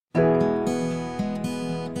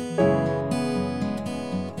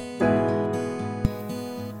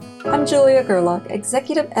I'm Julia Gerlach,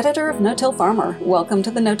 Executive Editor of No-Till Farmer. Welcome to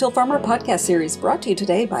the No-Till Farmer podcast series brought to you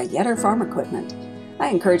today by Yetter Farm Equipment. I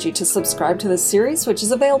encourage you to subscribe to this series, which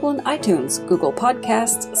is available in iTunes, Google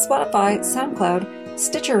Podcasts, Spotify, SoundCloud,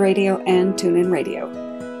 Stitcher Radio, and TuneIn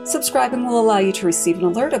Radio. Subscribing will allow you to receive an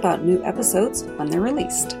alert about new episodes when they're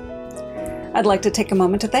released. I'd like to take a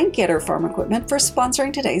moment to thank Yetter Farm Equipment for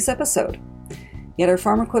sponsoring today's episode. Yetter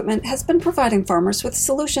Farm Equipment has been providing farmers with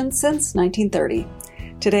solutions since 1930.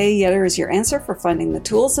 Today, Yetter is your answer for finding the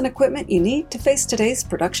tools and equipment you need to face today's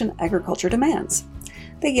production agriculture demands.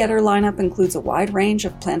 The Yetter lineup includes a wide range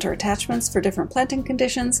of planter attachments for different planting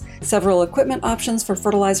conditions, several equipment options for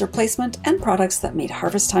fertilizer placement, and products that meet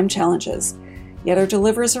harvest time challenges. Yetter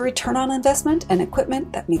delivers a return on investment and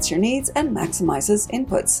equipment that meets your needs and maximizes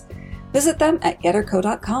inputs. Visit them at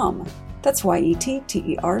yetterco.com. That's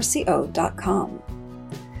YETTERCO.com.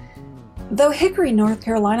 Though Hickory, North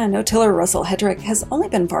Carolina no-tiller Russell Hedrick has only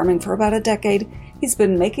been farming for about a decade, he's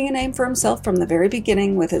been making a name for himself from the very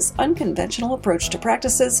beginning with his unconventional approach to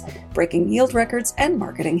practices, breaking yield records, and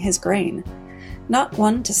marketing his grain. Not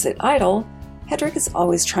one to sit idle, Hedrick is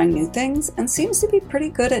always trying new things and seems to be pretty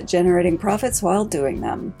good at generating profits while doing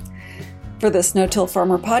them. For this No-Till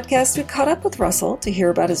Farmer podcast, we caught up with Russell to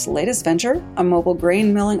hear about his latest venture, a mobile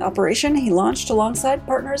grain milling operation he launched alongside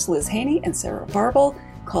partners Liz Haney and Sarah Barble,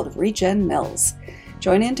 called Regen Mills.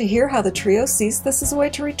 Join in to hear how the trio sees this as a way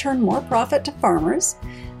to return more profit to farmers,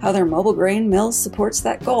 how their mobile grain mill supports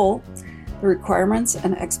that goal, the requirements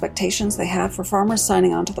and expectations they have for farmers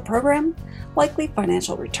signing on to the program, likely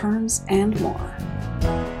financial returns, and more.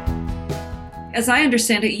 As I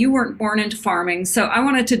understand it, you weren't born into farming, so I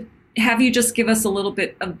wanted to have you just give us a little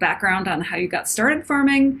bit of background on how you got started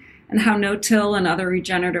farming and how no-till and other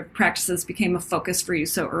regenerative practices became a focus for you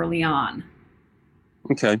so early on.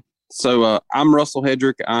 Okay. So I'm Russell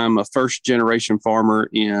Hedrick. I'm a first-generation farmer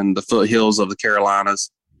in the foothills of the Carolinas.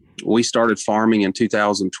 We started farming in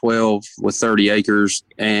 2012 with 30 acres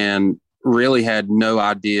and really had no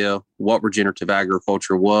idea what regenerative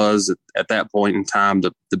agriculture was. At that point in time,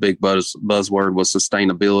 the big buzzword was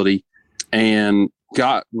sustainability, and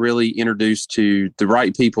got really introduced to the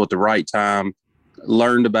right people at the right time,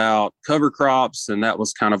 learned about cover crops, and that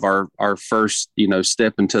was kind of our first,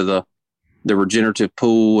 step into the regenerative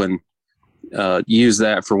pool, and use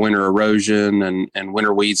that for winter erosion and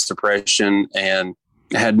winter weed suppression, and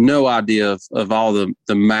had no idea of all the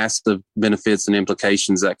massive benefits and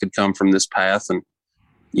implications that could come from this path. And,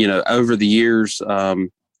 over the years,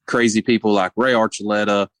 crazy people like Ray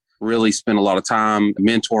Archuleta really spent a lot of time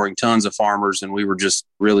mentoring tons of farmers, and we were just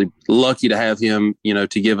really lucky to have him, to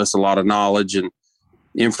give us a lot of knowledge and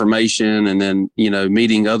information, and then,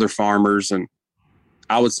 meeting other farmers. And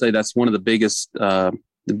I would say that's one of the biggest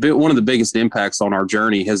impacts on our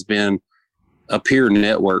journey has been a peer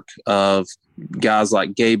network of guys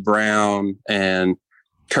like Gabe Brown and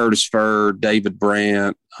Curtis Furr, David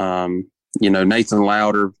Brandt, Nathan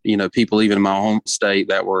Lauder, people even in my home state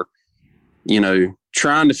that were,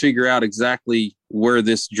 trying to figure out exactly where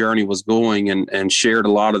this journey was going, and shared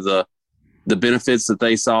a lot of the benefits that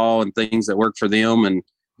they saw and things that worked for them. And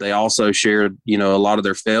they also shared, a lot of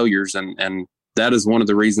their failures, and that is one of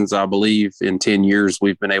the reasons I believe in 10 years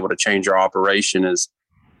we've been able to change our operation is,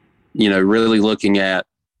 really looking at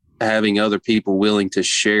having other people willing to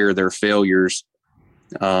share their failures,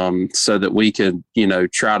 so that we could,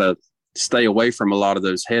 try to stay away from a lot of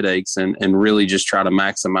those headaches and really just try to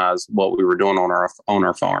maximize what we were doing on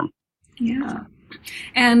our farm. Yeah.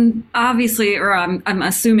 And obviously, or I'm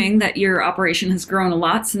assuming that your operation has grown a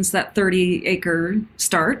lot since that 30-acre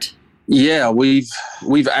start. Yeah, we've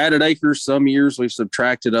added acres some years, we've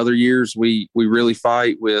subtracted other years. We really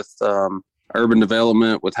fight with urban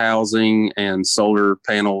development, with housing and solar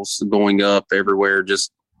panels going up everywhere,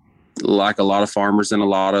 just like a lot of farmers in a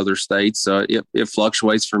lot of other states. It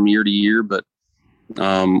fluctuates from year to year, but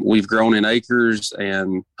we've grown in acres,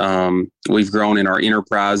 and we've grown in our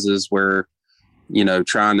enterprises where,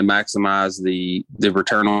 trying to maximize the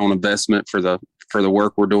return on investment for the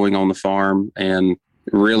work we're doing on the farm, and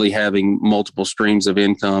really having multiple streams of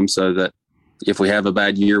income so that if we have a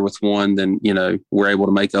bad year with one, then, we're able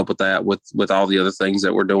to make up with that with all the other things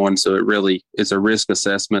that we're doing. So it's a risk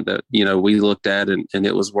assessment that, we looked at, and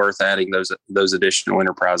it was worth adding those additional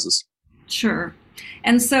enterprises. Sure.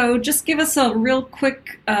 And so just give us a real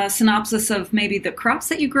quick synopsis of maybe the crops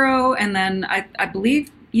that you grow. And then I believe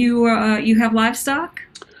you have livestock.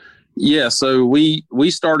 Yeah. So we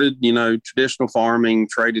started, traditional farming,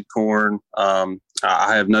 traded corn.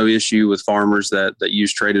 I have no issue with farmers that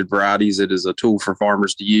use traded varieties. It is a tool for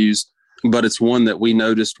farmers to use, but it's one that we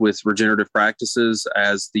noticed with regenerative practices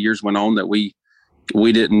as the years went on that we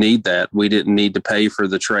we didn't need that. We didn't need to pay for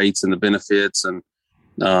the traits and the benefits and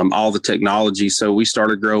all the technology. So we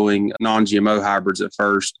started growing non-GMO hybrids at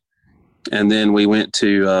first. And then we went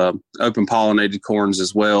to open pollinated corns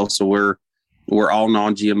as well. So we're all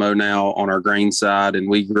non-GMO now on our grain side, and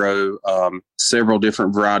we grow several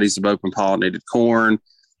different varieties of open pollinated corn.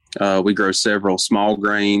 We grow several small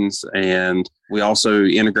grains, and we also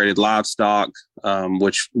integrated livestock,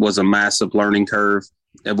 which was a massive learning curve.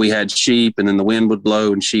 And we had sheep, and then the wind would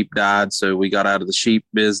blow and sheep died. So we got out of the sheep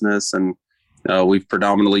business, and we've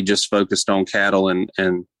predominantly just focused on cattle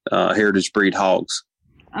and heritage breed hogs.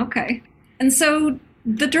 Okay. And so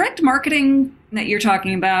the direct marketing that you're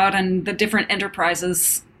talking about and the different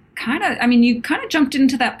enterprises you kind of jumped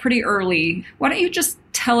into that pretty early. Why don't you just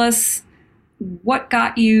tell us what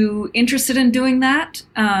got you interested in doing that,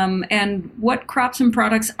 and what crops and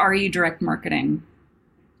products are you direct marketing?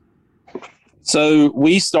 So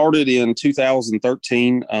we started in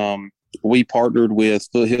 2013. We partnered with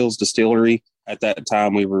Foothills Distillery. At that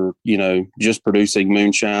time, we were, just producing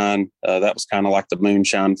moonshine. That was kind of like the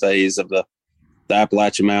moonshine phase of the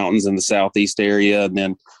Appalachian Mountains in the Southeast area. And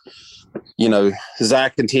then,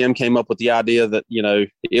 Zach and Tim came up with the idea that,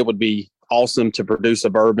 it would be awesome to produce a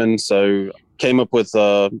bourbon. So came up with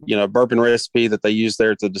a bourbon recipe that they used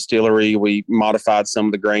there at the distillery. We modified some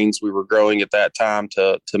of the grains we were growing at that time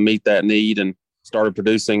to meet that need, and started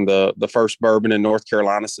producing the first bourbon in North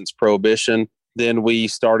Carolina since Prohibition. Then we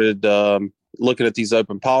started looking at these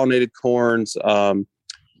open pollinated corns.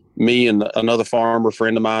 Me and another farmer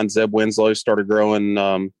friend of mine, Zeb Winslow, started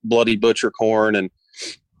growing Bloody Butcher corn. And,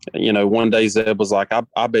 one day Zeb was like,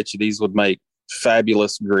 I bet you these would make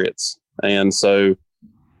fabulous grits. And so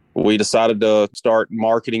we decided to start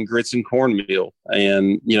marketing grits and cornmeal,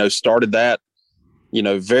 and, started that,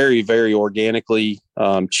 very, very organically,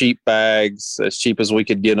 cheap bags, as cheap as we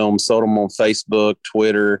could get them, sold them on Facebook,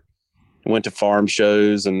 Twitter, went to farm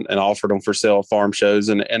shows and offered them for sale at farm shows.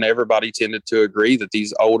 And everybody tended to agree that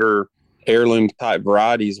these older heirloom type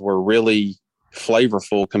varieties were really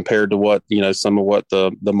flavorful compared to what, some of what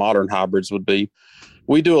the modern hybrids would be.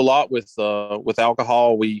 We do a lot with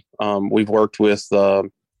alcohol. We've worked with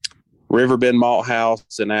Riverbend Malt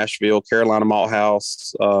House in Asheville, Carolina Malt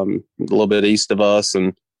House, a little bit east of us.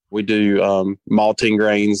 And we do malting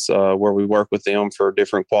grains where we work with them for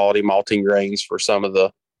different quality malting grains for some of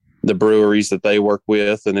the breweries that they work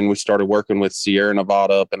with. And then we started working with Sierra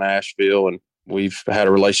Nevada up in Asheville, and we've had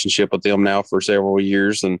a relationship with them now for several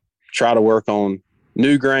years, and try to work on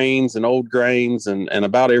new grains and old grains and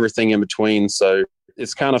about everything in between. So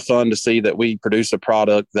it's kind of fun to see that we produce a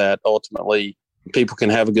product that ultimately people can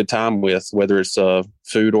have a good time with, whether it's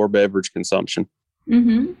food or beverage consumption.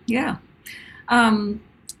 Mm-hmm. Yeah.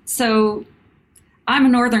 So I'm a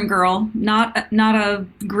northern girl, not a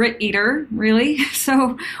grit eater, really.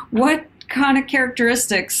 So what kind of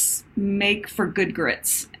characteristics make for good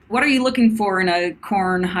grits? What are you looking for in a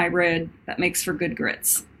corn hybrid that makes for good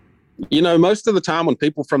grits? Most of the time when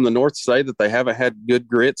people from the north say that they haven't had good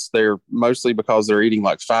grits, they're mostly because they're eating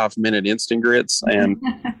like 5-minute instant grits. And,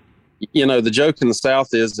 the joke in the South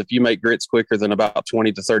is if you make grits quicker than about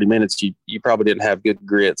 20 to 30 minutes, you probably didn't have good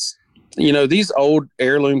grits. These old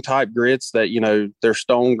heirloom type grits that, they're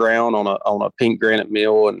stone ground on a pink granite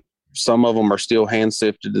mill, and some of them are still hand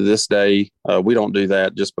sifted to this day. We don't do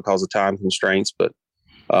that just because of time constraints, but,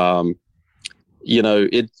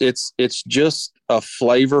 it's just a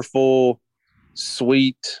flavorful,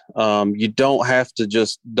 sweet. You don't have to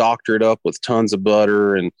just doctor it up with tons of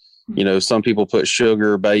butter, and, some people put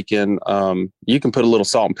sugar, bacon. You can put a little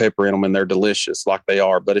salt and pepper in them and they're delicious like they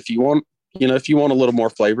are. But if you want a little more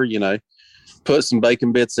flavor, put some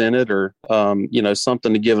bacon bits in it, or,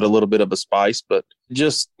 something to give it a little bit of a spice. But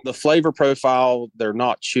just the flavor profile, they're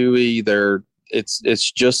not chewy.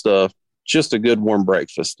 It's just a good warm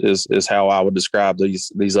breakfast is how I would describe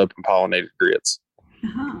these open pollinated grits.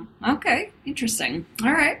 Uh-huh. Okay. Interesting.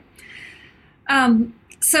 All right.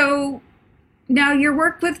 So now your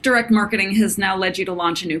work with direct marketing has now led you to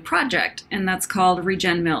launch a new project, and that's called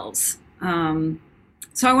Regen Mills.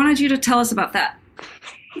 So I wanted you to tell us about that.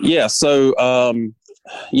 Yeah. So,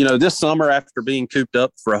 this summer, after being cooped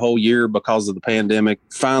up for a whole year because of the pandemic,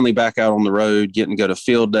 finally back out on the road, getting to go to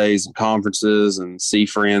field days and conferences and see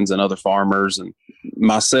friends and other farmers. And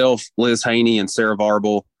myself, Liz Haney, and Sarah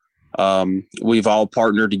Varble, we've all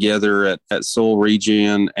partnered together at Soil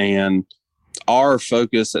Regen, and our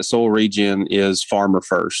focus at Soil Regen is farmer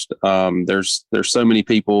first. There's so many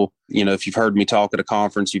people, if you've heard me talk at a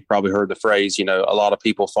conference, you've probably heard the phrase, a lot of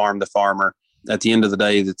people farm the farmer. At the end of the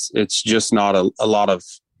day, it's just not a lot of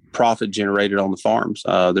profit generated on the farms.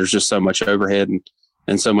 There's just so much overhead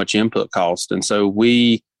and so much input cost. And so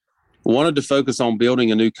we wanted to focus on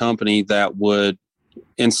building a new company that would,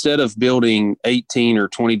 instead of building 18 or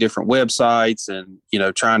 20 different websites and,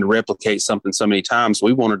 trying to replicate something so many times,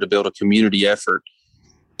 we wanted to build a community effort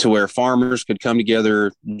to where farmers could come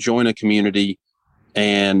together, join a community,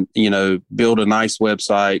 and, build a nice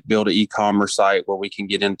website, build an e-commerce site where we can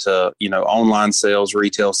get into, online sales,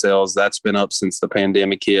 retail sales. That's been up since the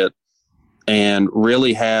pandemic hit, and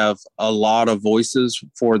really have a lot of voices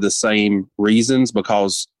for the same reasons,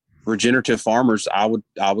 because regenerative farmers, I would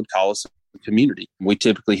call us a community. We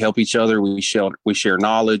typically help each other. We share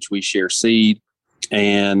knowledge, we share seed.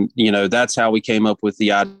 And, that's how we came up with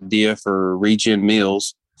the idea for Regen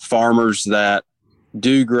Meals. Farmers that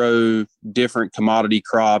do grow different commodity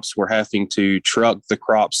crops were having to truck the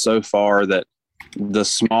crops so far that the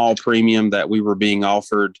small premium that we were being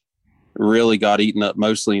offered really got eaten up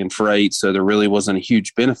mostly in freight. So there really wasn't a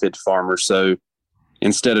huge benefit to farmers. So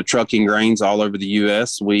instead of trucking grains all over the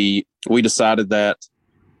U.S., we decided that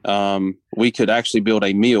we could actually build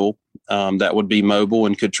a meal that would be mobile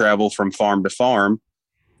and could travel from farm to farm.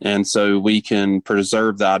 And so we can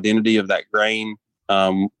preserve the identity of that grain.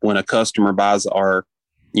 When a customer buys our,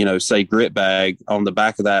 say grit bag, on the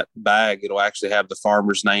back of that bag, it'll actually have the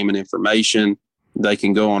farmer's name and information. They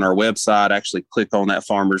can go on our website, actually click on that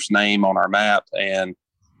farmer's name on our map and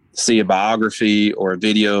see a biography or a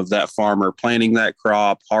video of that farmer planting that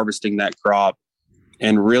crop, harvesting that crop,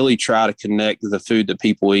 and really try to connect the food that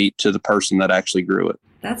people eat to the person that actually grew it.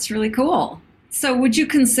 That's really cool. So would you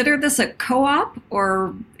consider this a co-op,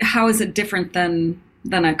 or how is it different than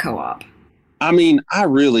a co-op? I mean,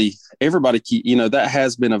 everybody, that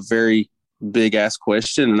has been a very big ass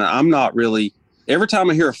question. And I'm not really, every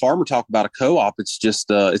time I hear a farmer talk about a co-op, it's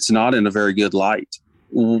just, it's not in a very good light.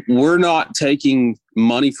 We're not taking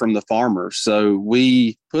money from the farmer. So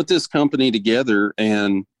we put this company together,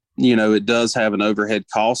 and, it does have an overhead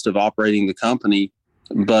cost of operating the company,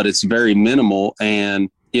 but it's very minimal.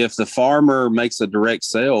 And if the farmer makes a direct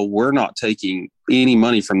sale, we're not taking any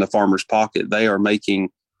money from the farmer's pocket. They are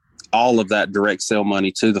making all of that direct sale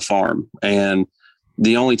money to the farm. And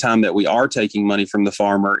the only time that we are taking money from the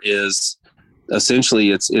farmer is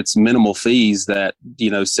essentially it's minimal fees that,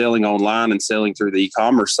 selling online and selling through the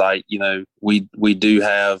e-commerce site, we do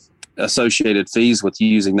have associated fees with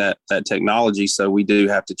using that technology. So we do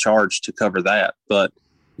have to charge to cover that. But,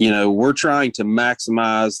 we're trying to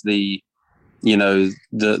maximize the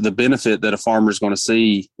benefit that a farmer is going to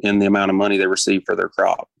see in the amount of money they receive for their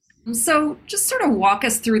crop. So just sort of walk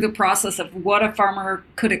us through the process of what a farmer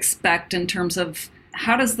could expect in terms of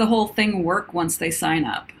how does the whole thing work once they sign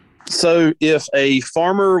up? So if a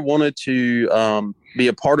farmer wanted to be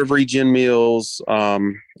a part of Regen Meals,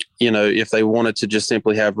 if they wanted to just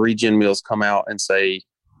simply have Regen Meals come out and say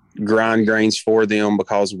grind grains for them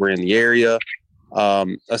because we're in the area,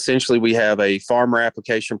 essentially we have a farmer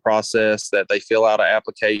application process that they fill out an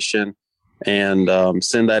application and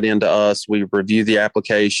send that in to us. We review the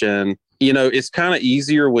application. It's kind of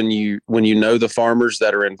easier when you know the farmers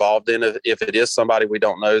that are involved in it. If it is somebody we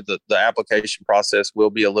don't know, the application process will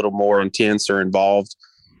be a little more intense or involved,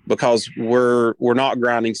 because we're not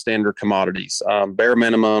grinding standard commodities. Bare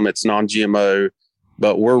minimum, it's non-GMO,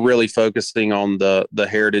 but we're really focusing on the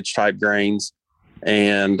heritage type grains.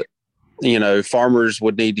 And farmers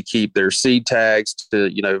would need to keep their seed tags to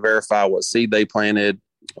verify what seed they planted.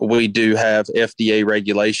 We do have FDA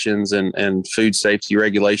regulations and food safety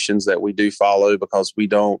regulations that we do follow, because we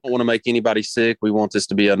don't want to make anybody sick. We want this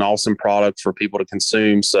to be an awesome product for people to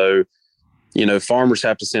consume. So, farmers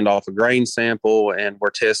have to send off a grain sample, and we're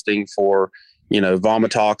testing for,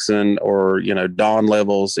 vomitoxin or, DON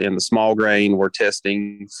levels in the small grain. We're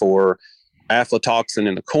testing for aflatoxin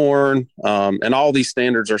in the corn. And all these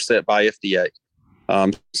standards are set by FDA.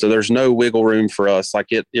 So there's no wiggle room for us. Like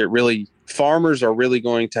it really, farmers are really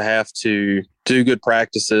going to have to do good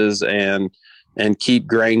practices and keep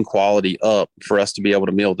grain quality up for us to be able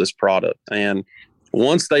to mill this product. And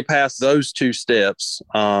once they pass those two steps,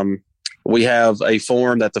 we have a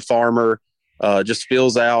form that the farmer just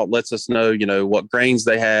fills out, lets us know, what grains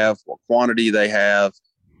they have, what quantity they have.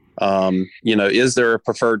 Is there a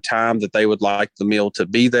preferred time that they would like the meal to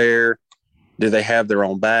be there? Do they have their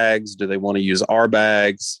own bags? Do they want to use our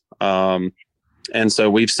bags? And so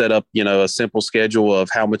we've set up, a simple schedule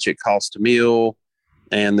of how much it costs to meal,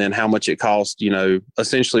 and then how much it costs.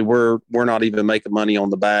 Essentially we're not even making money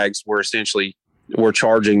on the bags. We're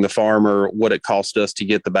charging the farmer what it costs us to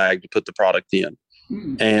get the bag to put the product in.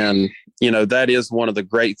 And, that is one of the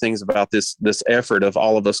great things about this effort of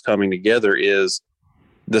all of us coming together, is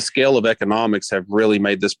the scale of economics have really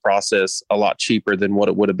made this process a lot cheaper than what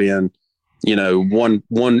it would have been,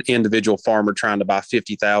 one individual farmer trying to buy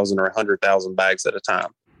 50,000 or 100,000 bags at a time.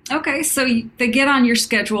 Okay, so they get on your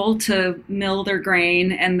schedule to mill their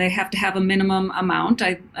grain, and they have to have a minimum amount,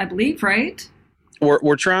 I believe, right?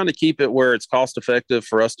 We're trying to keep it where it's cost effective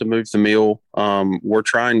for us to move the mill. We're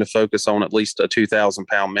trying to focus on at least a 2,000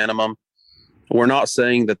 pound minimum. We're not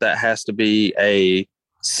saying that has to be a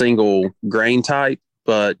single grain type,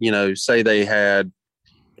 but say they had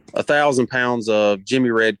 1,000 pounds of Jimmy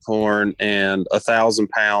Red corn and 1,000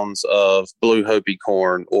 pounds of Blue Hopi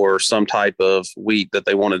corn, or some type of wheat that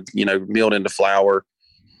they wanted, milled into flour.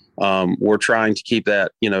 We're trying to keep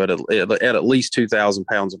that, at least 2,000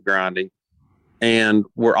 pounds of grinding. And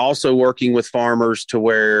we're also working with farmers to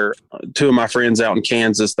where two of my friends out in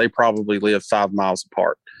Kansas, they probably live 5 miles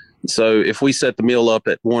apart. So if we set the mill up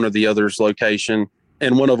at one or the other's location,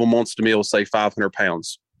 and one of them wants to mill, say, 500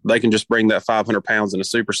 pounds, they can just bring that 500 pounds in a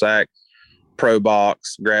super sack, pro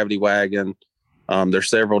box, gravity wagon. There's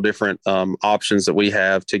several different options that we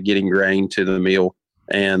have to getting grain to the mill,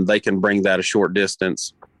 and they can bring that a short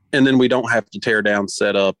distance. And then we don't have to tear down,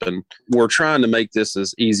 set up, and we're trying to make this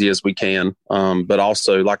as easy as we can. But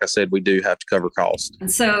also, like I said, we do have to cover cost.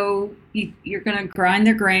 And so you're going to grind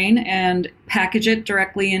their grain and package it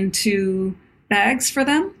directly into bags for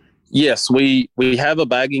them? Yes, we have a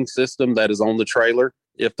bagging system that is on the trailer.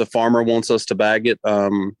 If the farmer wants us to bag it,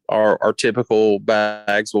 our typical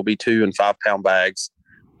bags will be 2 and 5 pound bags.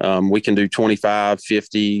 We can do 25,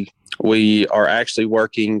 50. We are actually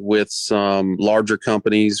working with some larger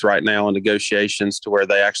companies right now in negotiations to where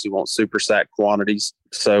they actually want super sack quantities.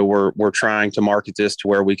 So we're trying to market this to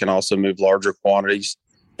where we can also move larger quantities.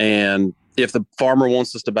 And if the farmer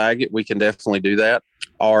wants us to bag it, we can definitely do that.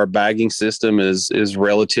 Our bagging system is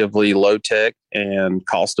relatively low tech and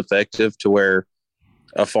cost effective to where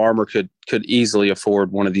a farmer could easily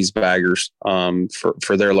afford one of these baggers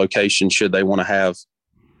for their location, should they want to have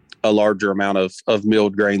a larger amount of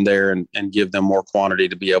milled grain there and give them more quantity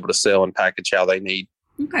to be able to sell and package how they need.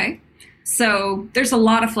 Okay. So there's a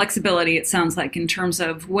lot of flexibility, it sounds like, in terms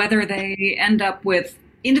of whether they end up with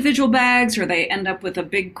individual bags or they end up with a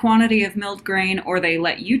big quantity of milled grain, or they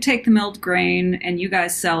let you take the milled grain and you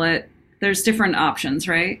guys sell it. There's different options,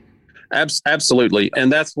 right? Absolutely.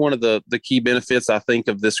 And that's one of the key benefits, I think,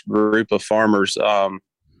 of this group of farmers.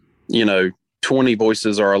 20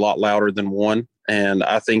 voices are a lot louder than one. And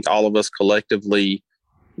I think all of us collectively,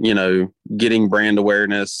 getting brand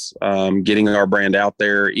awareness, getting our brand out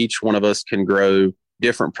there, each one of us can grow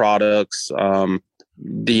different products.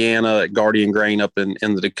 Deanna at Guardian Grain up in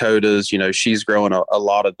the Dakotas, she's growing a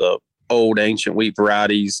lot of the old ancient wheat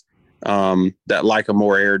varieties that like a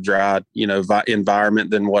more air dried, environment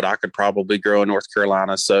than what I could probably grow in North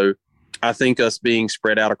Carolina. So I think us being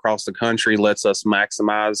spread out across the country lets us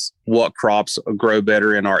maximize what crops grow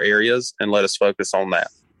better in our areas and let us focus on that.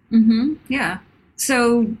 Mm-hmm. Yeah.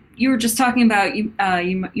 So you were just talking about you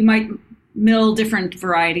might mill different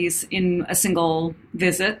varieties in a single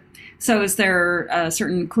visit. So is there a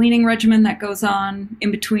certain cleaning regimen that goes on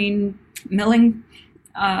in between milling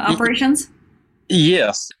operations?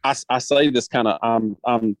 Yes. I say this kind of,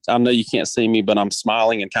 I know you can't see me, but I'm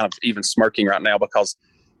smiling and kind of even smirking right now because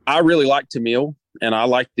I really like to mill and I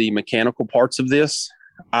like the mechanical parts of this.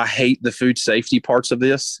 I hate the food safety parts of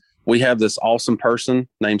this. We have this awesome person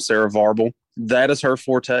named Sarah Varble. That is her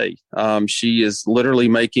forte. She is literally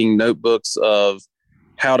making notebooks of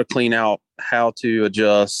how to clean out, how to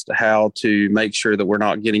adjust, how to make sure that we're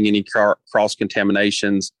not getting any cross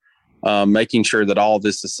contaminations, making sure that all of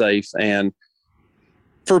this is safe. And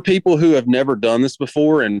for people who have never done this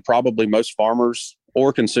before, and probably most farmers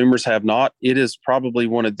or consumers have not, it is probably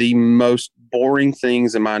one of the most boring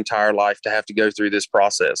things in my entire life to have to go through this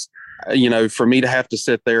process. For me to have to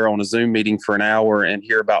sit there on a Zoom meeting for an hour and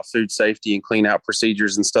hear about food safety and clean out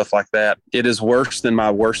procedures and stuff like that, it is worse than my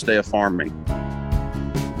worst day of farming.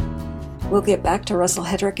 We'll get back to Russell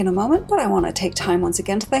Hedrick in a moment, but I want to take time once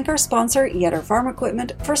again to thank our sponsor, Yetter Farm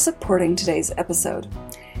Equipment, for supporting today's episode.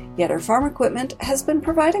 Yetter Farm Equipment has been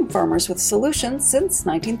providing farmers with solutions since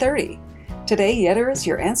 1930. Today, Yetter is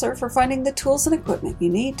your answer for finding the tools and equipment you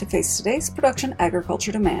need to face today's production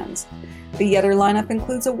agriculture demands. The Yetter lineup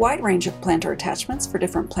includes a wide range of planter attachments for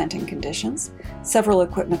different planting conditions, several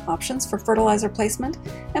equipment options for fertilizer placement,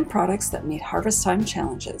 and products that meet harvest time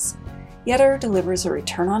challenges. Yetter delivers a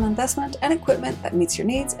return on investment and equipment that meets your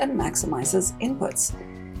needs and maximizes inputs.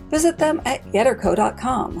 Visit them at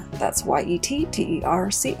yetterco.com. That's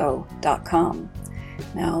YETTERCO.com.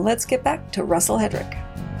 Now let's get back to Russell Hedrick.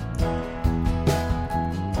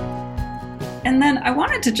 And then I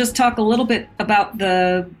wanted to just talk a little bit about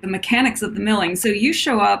the mechanics of the milling. So you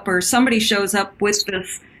show up, or somebody shows up with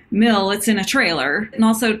this mill, it's in a trailer. And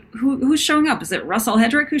also, who's showing up? Is it Russell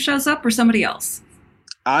Hedrick who shows up or somebody else?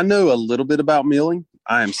 I know a little bit about milling.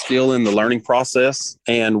 I am still in the learning process,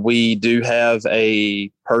 and we do have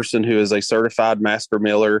a person who is a certified master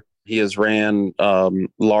miller. He has ran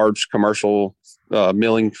large commercial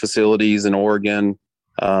milling facilities in Oregon.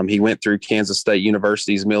 He went through Kansas State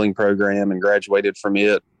University's milling program and graduated from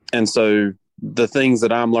it. And so the things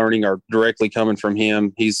that I'm learning are directly coming from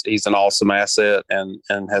him. He's an awesome asset and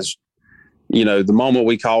has, the moment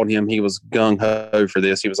we called him, he was gung ho for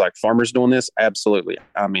this. He was like, farmers doing this? Absolutely.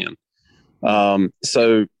 I'm in.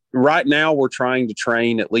 So right now we're trying to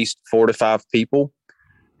train at least 4 to 5 people.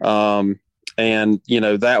 And,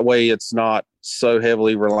 that way it's not so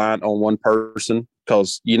heavily reliant on one person,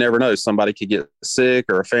 because you never know, somebody could get sick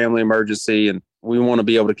or a family emergency, and we want to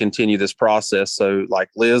be able to continue this process. So like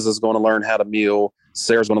Liz is going to learn how to mill,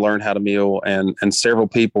 Sarah's going to learn how to mill, and several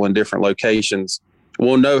people in different locations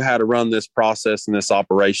will know how to run this process and this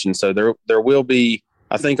operation. So there will be,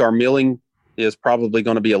 I think our milling is probably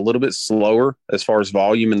going to be a little bit slower as far as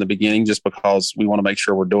volume in the beginning, just because we want to make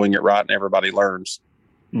sure we're doing it right and everybody learns.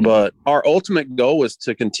 Mm-hmm. But our ultimate goal is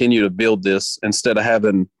to continue to build this instead of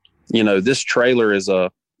having, this trailer is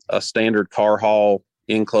a standard car haul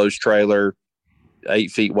enclosed trailer,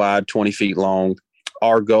 8 feet wide, 20 feet long.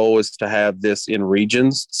 Our goal is to have this in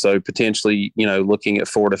regions. So potentially, looking at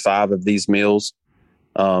 4 to 5 of these mills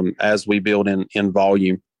as we build in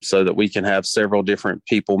volume, so that we can have several different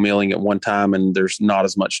people milling at one time and there's not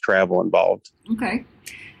as much travel involved. Okay.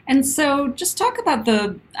 And so just talk about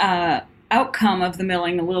the outcome of the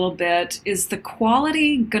milling a little bit. Is the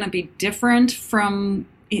quality going to be different from,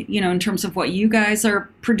 in terms of what you guys are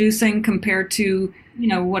producing compared to,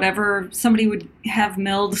 whatever somebody would have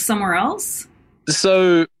milled somewhere else?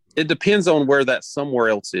 So it depends on where that somewhere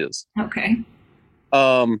else is. Okay.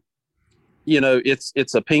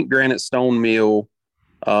 It's a pink granite stone mill.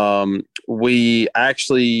 We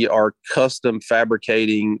actually are custom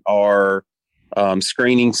fabricating our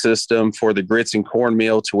screening system for the grits and corn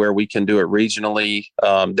mill to where we can do it regionally.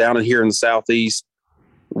 Down in here in the Southeast,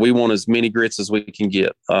 we want as many grits as we can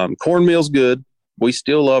get. Corn mill's good. We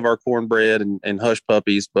still love our cornbread and hush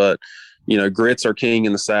puppies, but, grits are king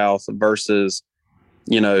in the South versus,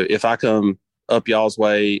 if I come up y'all's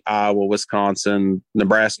way, Iowa, Wisconsin,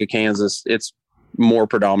 Nebraska, Kansas, it's more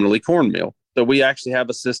predominantly cornmeal. So we actually have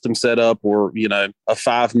a system set up where, a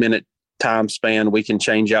 5-minute time span, we can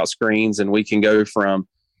change out screens and we can go from,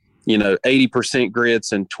 80%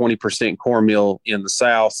 grits and 20% cornmeal in the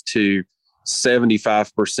South to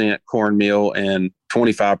 75% cornmeal and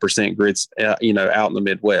 25% grits, out in the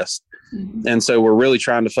Midwest. Mm-hmm. And so we're really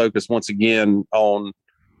trying to focus once again on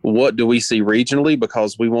what do we see regionally,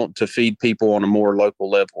 because we want to feed people on a more local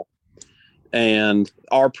level. And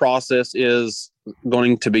our process is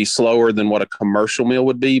going to be slower than what a commercial mill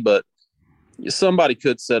would be, but somebody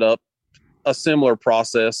could set up a similar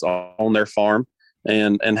process on their farm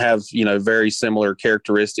and have, very similar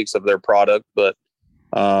characteristics of their product. But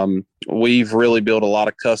we've really built a lot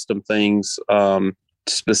of custom things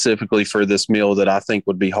specifically for this mill that I think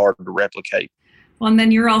would be hard to replicate. Well, and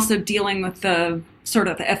then you're also dealing with the sort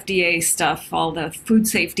of the FDA stuff, all the food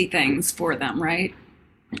safety things for them, right?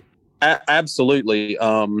 Absolutely.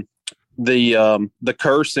 The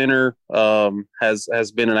Kerr Center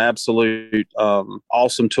has been an absolute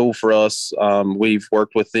awesome tool for us. We've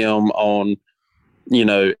worked with them on,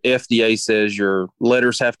 FDA says your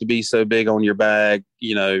letters have to be so big on your bag.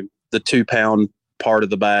 The 2-pound part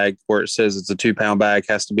of the bag where it says it's a 2-pound bag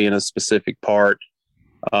has to be in a specific part.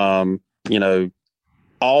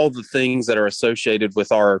 All the things that are associated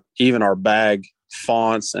with our bag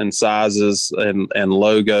fonts and sizes and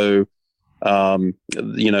logo,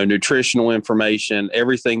 nutritional information,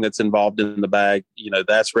 everything that's involved in the bag,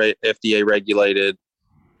 that's FDA regulated,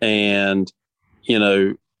 and,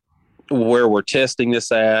 where we're testing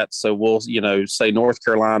this at. So we'll, say North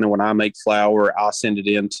Carolina, when I make flour, I'll send it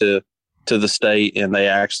into the state and they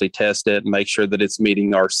actually test it and make sure that it's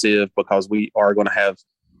meeting our sieve, because we are going to have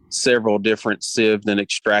several different sieved and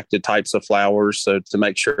extracted types of flours. So to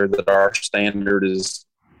make sure that our standard is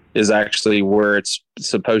actually where it's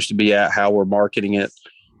supposed to be at, how we're marketing it.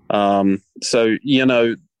 So,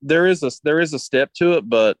 there is a step to it,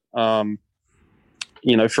 but,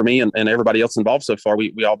 for me and everybody else involved so far,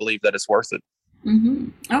 we all believe that it's worth it. Mm-hmm.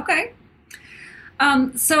 Okay.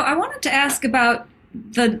 So I wanted to ask about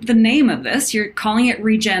the name of this. You're calling it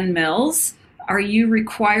Regen Mills. Are you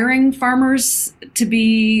requiring farmers to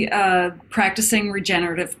be practicing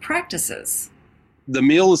regenerative practices? The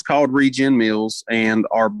mill is called Regen Mills, and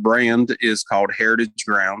our brand is called Heritage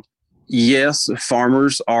Ground. Yes,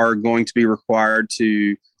 farmers are going to be required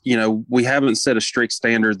to we haven't set a strict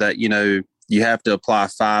standard that, you have to apply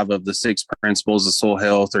 5 of the 6 principles of soil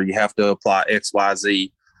health, or you have to apply X, Y,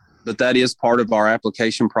 Z. But that is part of our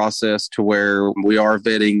application process, to where we are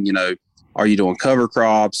vetting, are you doing cover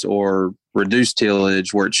crops or reduced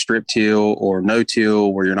tillage, where it's strip till, or no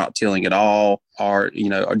till, where you're not tilling at all? Or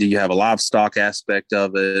do you have a livestock aspect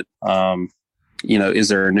of it? Is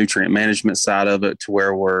there a nutrient management side of it, to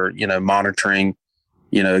where we're, monitoring,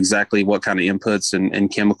 exactly what kind of inputs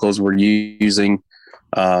and chemicals we're using?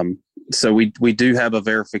 So we do have a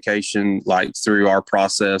verification, like through our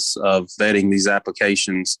process of vetting these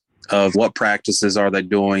applications, of what practices are they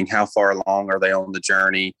doing, how far along are they on the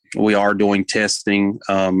journey. We are doing testing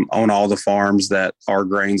on all the farms that our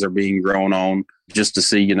grains are being grown on, just to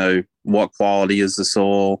see, what quality is the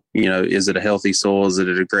soil, is it a healthy soil, is it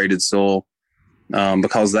a degraded soil,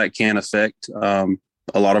 because that can affect a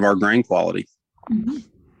lot of our grain quality. Mm-hmm.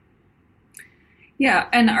 Yeah.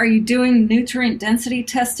 And are you doing nutrient density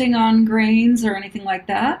testing on grains or anything like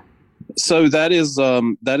that? So that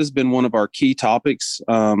has been one of our key topics.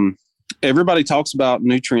 Everybody talks about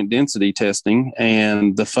nutrient density testing,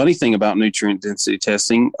 and the funny thing about nutrient density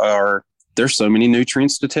testing are there's so many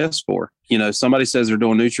nutrients to test for. Somebody says they're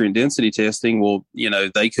doing nutrient density testing. Well,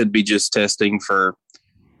 they could be just testing for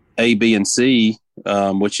A, B, and C,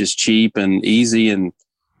 which is cheap and easy and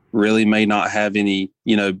really may not have any,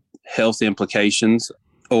 health implications.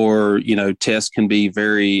 Or, tests can be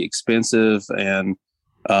very expensive and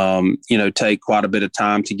take quite a bit of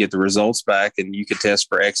time to get the results back, and you could test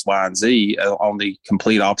for X, Y, and Z on the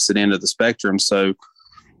complete opposite end of the spectrum. So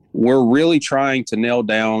we're really trying to nail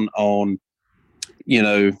down on,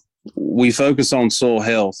 we focus on soil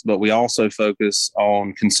health, but we also focus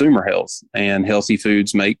on consumer health, and healthy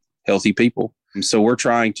foods make healthy people. And so we're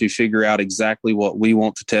trying to figure out exactly what we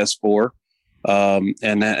want to test for,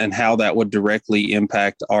 and how that would directly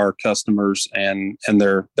impact our customers and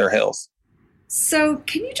their health. So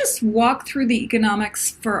can you just walk through the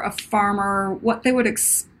economics for a farmer, what they would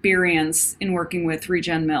experience in working with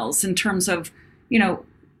Regen Mills in terms of,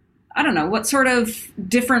 I don't know, what sort of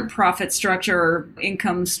different profit structure or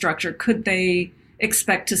income structure could they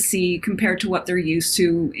expect to see compared to what they're used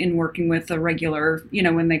to in working with a regular,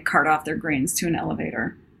 when they cart off their grains to an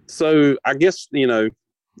elevator? So I guess,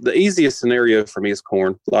 the easiest scenario for me is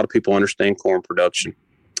corn. A lot of people understand corn production.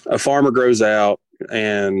 A farmer grows out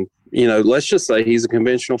and, let's just say he's a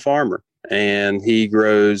conventional farmer and he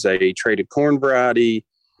grows a traded corn variety,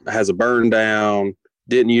 has a burn down,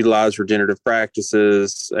 didn't utilize regenerative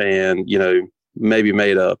practices, and, maybe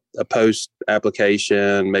made a post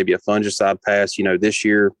application, maybe a fungicide pass. This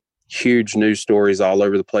year, huge news stories all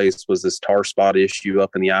over the place was this tar spot issue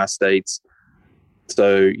up in the I-states.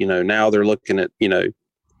 So, now they're looking at,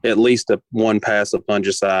 at least one pass of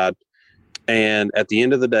fungicide. And at the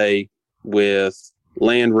end of the day, with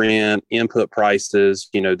land rent, input prices,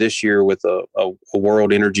 this year with a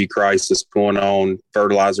world energy crisis going on,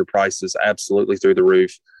 fertilizer prices absolutely through the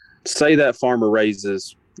roof. Say that farmer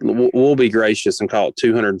raises, we'll be gracious and call it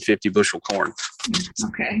 250 bushel corn.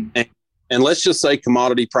 Okay. And let's just say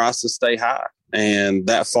commodity prices stay high and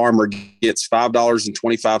that farmer gets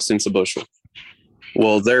 $5.25 a bushel.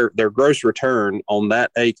 Well, their gross return on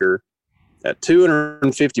that acre at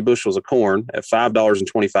 250 bushels of corn at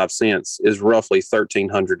 $5.25 is roughly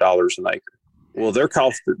 $1,300 an acre. Well, their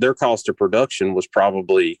cost of production was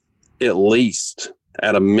probably at least,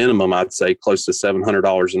 at a minimum, I'd say close to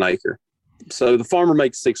 $700 an acre. So the farmer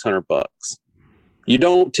makes $600. You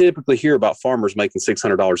don't typically hear about farmers making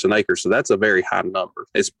 $600 an acre, so that's a very high number.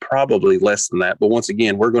 It's probably less than that, but once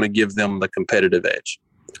again, we're going to give them the competitive edge.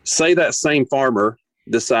 Say that same farmer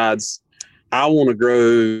decides, I want to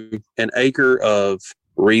grow an acre of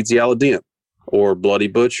Reed's Yellow Dent or Bloody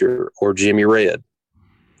Butcher or Jimmy Red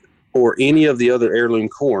or any of the other heirloom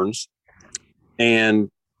corns, and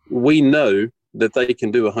we know that they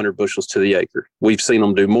can do 100 bushels to the acre. We've seen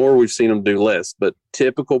them do more, we've seen them do less, but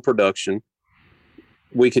typical production,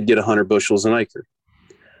 we could get 100 bushels an acre.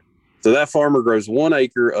 So that farmer grows 1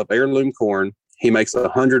 acre of heirloom corn, he makes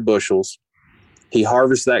 100 bushels, he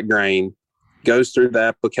harvests that grain, goes through the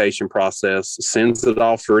application process, sends it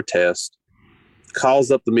off for a test,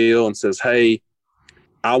 calls up the mill and says, hey,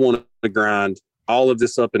 I want to grind all of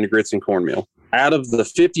this up into grits and cornmeal. Out of the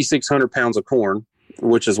 5,600 pounds of corn,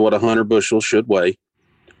 which is what 100 bushels should weigh,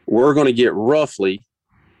 we're going to get roughly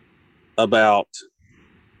about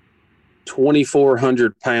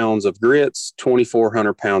 2,400 pounds of grits,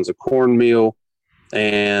 2,400 pounds of cornmeal,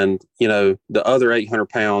 and, the other 800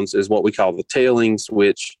 pounds is what we call the tailings,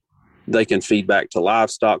 which they can feed back to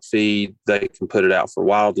livestock feed. They can put it out for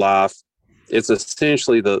wildlife. It's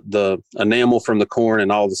essentially the enamel from the corn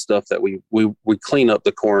and all the stuff that we clean up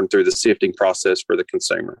the corn through the sifting process for the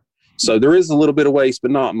consumer. So there is a little bit of waste,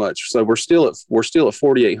 but not much. So we're still at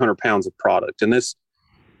 4,800 pounds of product, and this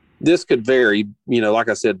could vary, like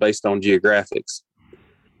I said, based on geographics.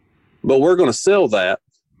 But we're going to sell that.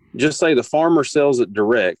 Just say the farmer sells it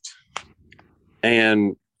direct,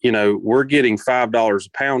 and we're getting $5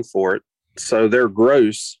 a pound for it. So their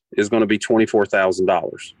gross is going to be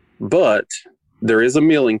 $24,000. But there is a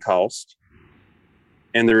milling cost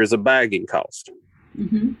and there is a bagging cost.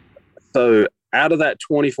 Mm-hmm. So out of that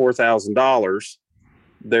 $24,000,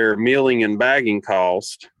 their milling and bagging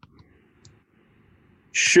cost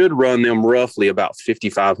should run them roughly about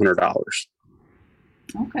 $5,500.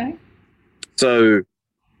 Okay. So,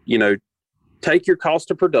 take your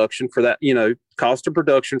cost of production for that, cost of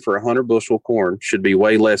production for 100 bushel corn should be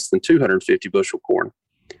way less than 250 bushel corn.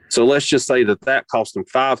 So let's just say that cost them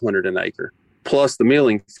 $500 an acre, plus the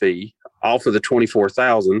milling fee off of the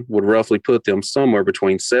 $24,000 would roughly put them somewhere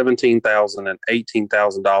between $17,000 and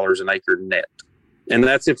 $18,000 an acre net. And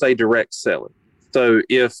that's if they direct sell it. So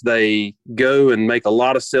if they go and make a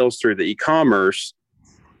lot of sales through the e-commerce,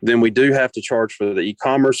 then we do have to charge for the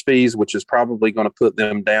e-commerce fees, which is probably going to put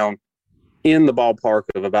them down in the ballpark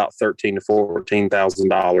of about $13,000 to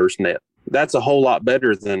 $14,000 net. That's a whole lot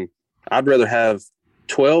better than, I'd rather have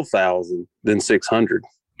 $12,000 than $600.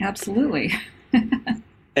 Absolutely.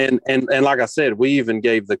 And like I said, we even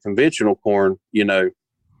gave the conventional corn,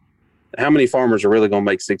 how many farmers are really going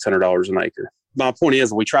to make $600 an acre? My point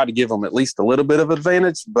is we try to give them at least a little bit of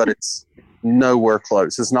advantage, but it's nowhere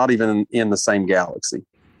close. It's not even in the same galaxy.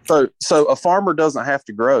 So a farmer doesn't have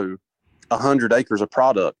to grow 100 acres of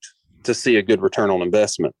product to see a good return on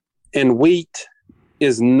investment. And wheat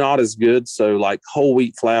is not as good. So like whole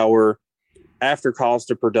wheat flour, after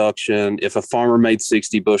cost of production, if a farmer made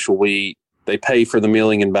 60 bushel wheat, they pay for the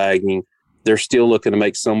milling and bagging, they're still looking to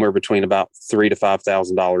make somewhere between about $3,000 to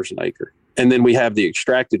 $5,000 an acre. And then we have the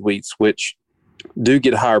extracted wheats, which do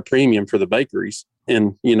get a higher premium for the bakeries.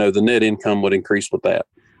 And, the net income would increase with that.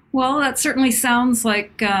 Well, that certainly sounds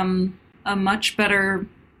like a much better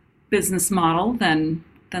business model than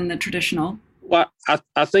the traditional. Well,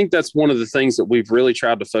 I think that's one of the things that we've really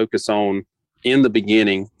tried to focus on in the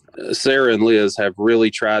beginning. Sarah and Liz have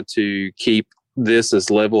really tried to keep this as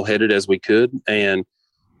level-headed as we could. And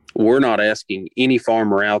we're not asking any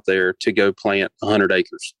farmer out there to go plant 100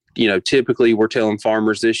 acres. Typically we're telling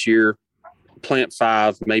farmers this year, plant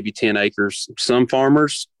 5, maybe 10 acres. Some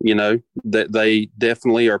farmers, that they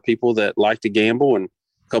definitely are people that like to gamble, and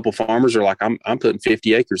a couple farmers are like, I'm putting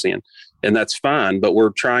 50 acres in, and that's fine. But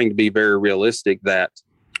we're trying to be very realistic that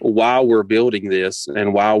while we're building this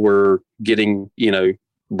and while we're getting,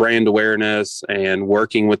 brand awareness and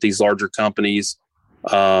working with these larger companies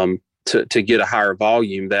to get a higher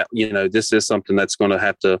volume, that, this is something that's going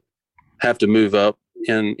to have to move up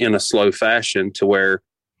in a slow fashion to where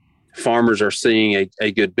farmers are seeing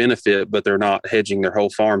a good benefit, but they're not hedging their whole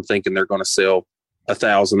farm thinking they're going to sell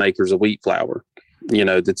 1,000 acres of wheat flour.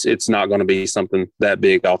 It's not going to be something that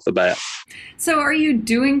big off the bat. So are you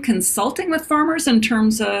doing consulting with farmers in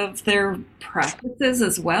terms of their practices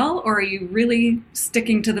as well, or are you really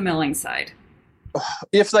sticking to the milling side?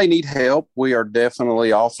 If they need help, we are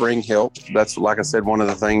definitely offering help. That's, like I said, one of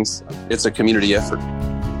the things. It's a community effort.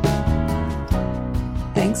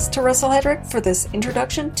 Thanks to Russell Hedrick for this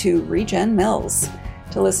introduction to Regen Mills.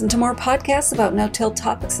 To listen to more podcasts about no-till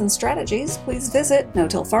topics and strategies, please visit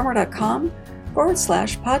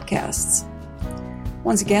notillfarmer.com/podcasts.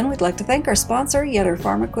 Once again, we'd like to thank our sponsor, Yetter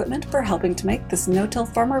Farm Equipment, for helping to make this No-Till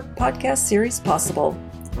Farmer podcast series possible.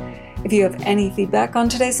 If you have any feedback on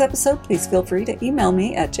today's episode, please feel free to email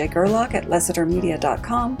me at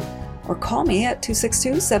jgerlach@lessitermedia.com or call me at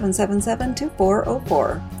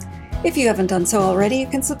 262-777-2404. If you haven't done so already, you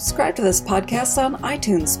can subscribe to this podcast on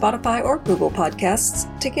iTunes, Spotify, or Google Podcasts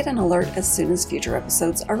to get an alert as soon as future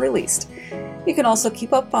episodes are released. You can also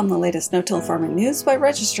keep up on the latest no-till farming news by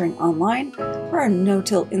registering online for our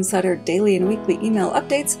No-Till Insider daily and weekly email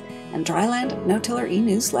updates and Dryland No-Tiller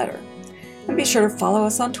e-newsletter. And be sure to follow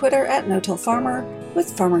us on Twitter at No-Till Farmer,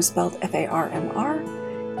 with farmer spelled F-A-R-M-R,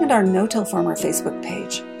 and our No-Till Farmer Facebook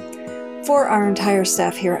page. For our entire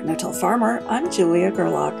staff here at No-Till Farmer, I'm Julia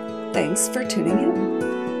Gerlach. Thanks for tuning in.